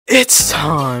It's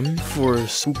time for a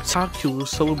spectacular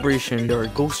celebration. There are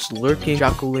ghosts lurking,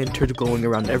 jack-o'-lanterns going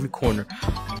around every corner.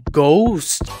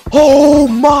 Ghost? Oh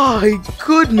my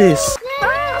goodness!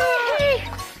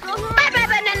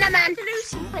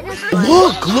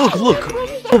 Look!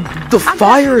 The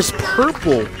fire is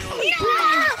purple.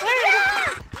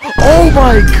 Oh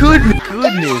my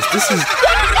goodness! This is.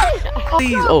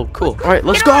 Please. Oh, cool. All right,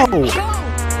 let's go.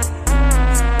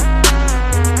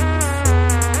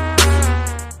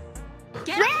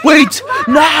 Wait!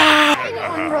 No!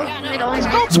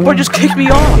 Someone just kicked me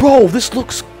off! Bro, this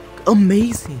looks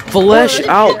amazing. Flesh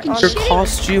out your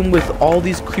costume with all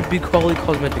these creepy crawly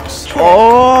cosmetics.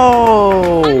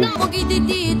 Oh!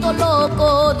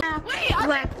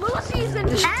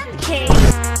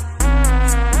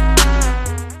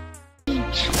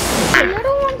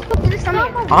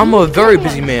 I'm a very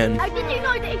busy man. Did you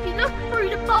know that if you look through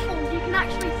the bubbles, you can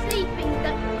actually see things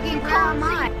that you can't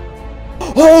see?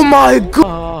 Oh my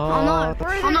god!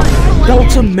 That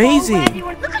looks amazing!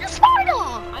 Look at the spider!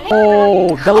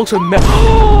 Oh, that looks amazing!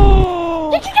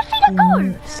 Did you just see the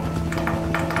ghost?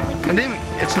 And then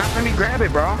it's not letting me grab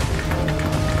it, bro.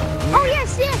 Oh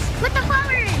yes, put the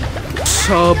flower in!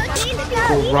 Subscribe.